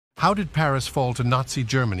How did Paris fall to Nazi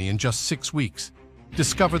Germany in just 6 weeks?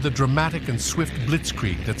 Discover the dramatic and swift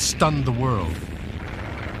Blitzkrieg that stunned the world.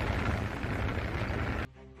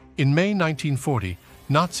 In May 1940,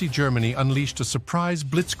 Nazi Germany unleashed a surprise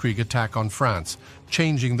Blitzkrieg attack on France,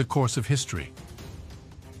 changing the course of history.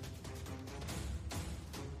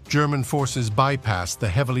 German forces bypassed the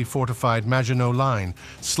heavily fortified Maginot Line,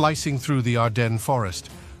 slicing through the Ardennes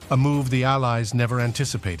forest, a move the Allies never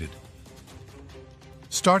anticipated.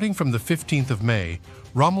 Starting from the 15th of May,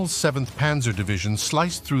 Rommel's 7th Panzer-Division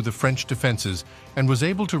sliced through the French defenses and was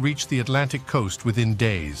able to reach the Atlantic coast within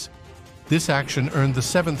days. This action earned the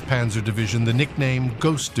 7th Panzer-Division the nickname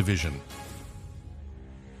Ghost Division.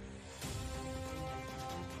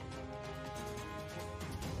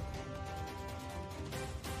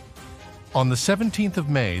 On the 17th of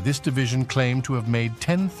May, this division claimed to have made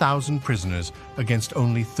 10,000 prisoners against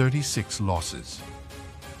only 36 losses.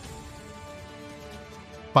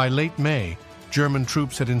 By late May, German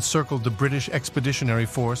troops had encircled the British Expeditionary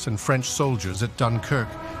Force and French soldiers at Dunkirk,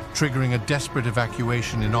 triggering a desperate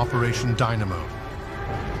evacuation in Operation Dynamo.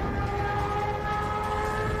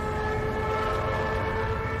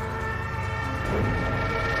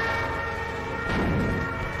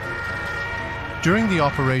 During the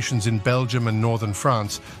operations in Belgium and northern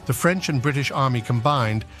France, the French and British Army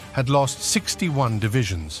combined had lost 61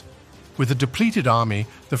 divisions. With a depleted army,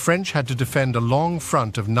 the French had to defend a long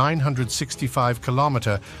front of 965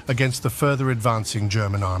 kilometers against the further advancing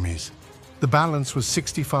German armies. The balance was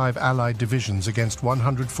 65 Allied divisions against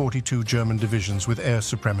 142 German divisions with air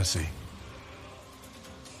supremacy.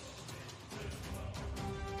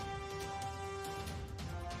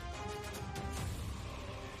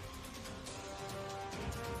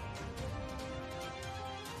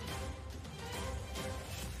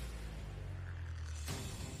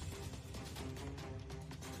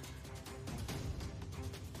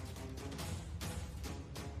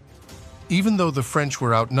 Even though the French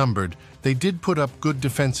were outnumbered, they did put up good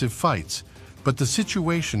defensive fights, but the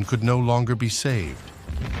situation could no longer be saved.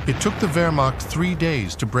 It took the Wehrmacht 3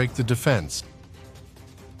 days to break the defense.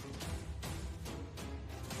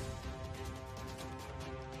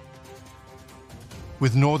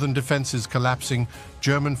 With northern defenses collapsing,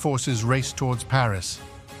 German forces raced towards Paris.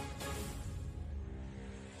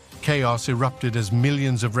 Chaos erupted as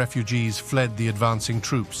millions of refugees fled the advancing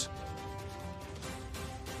troops.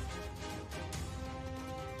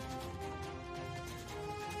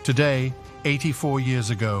 Today, 84 years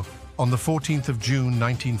ago, on the 14th of June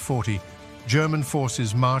 1940, German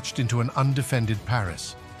forces marched into an undefended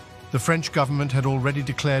Paris. The French government had already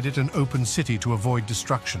declared it an open city to avoid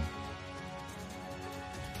destruction.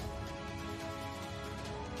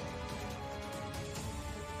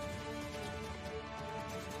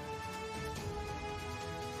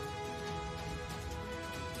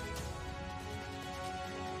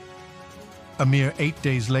 A mere 8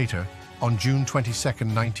 days later, on June 22,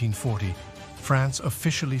 1940, France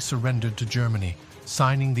officially surrendered to Germany,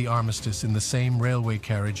 signing the Armistice in the same railway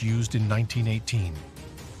carriage used in 1918.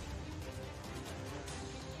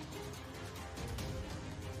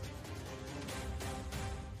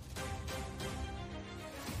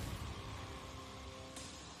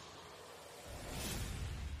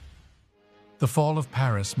 The fall of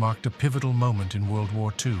Paris marked a pivotal moment in World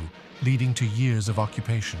War II, leading to years of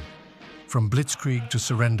occupation. From Blitzkrieg to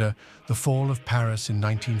surrender, the fall of Paris in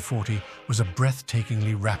 1940 was a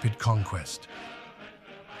breathtakingly rapid conquest.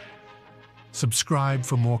 Subscribe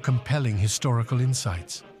for more compelling historical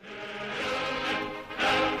insights.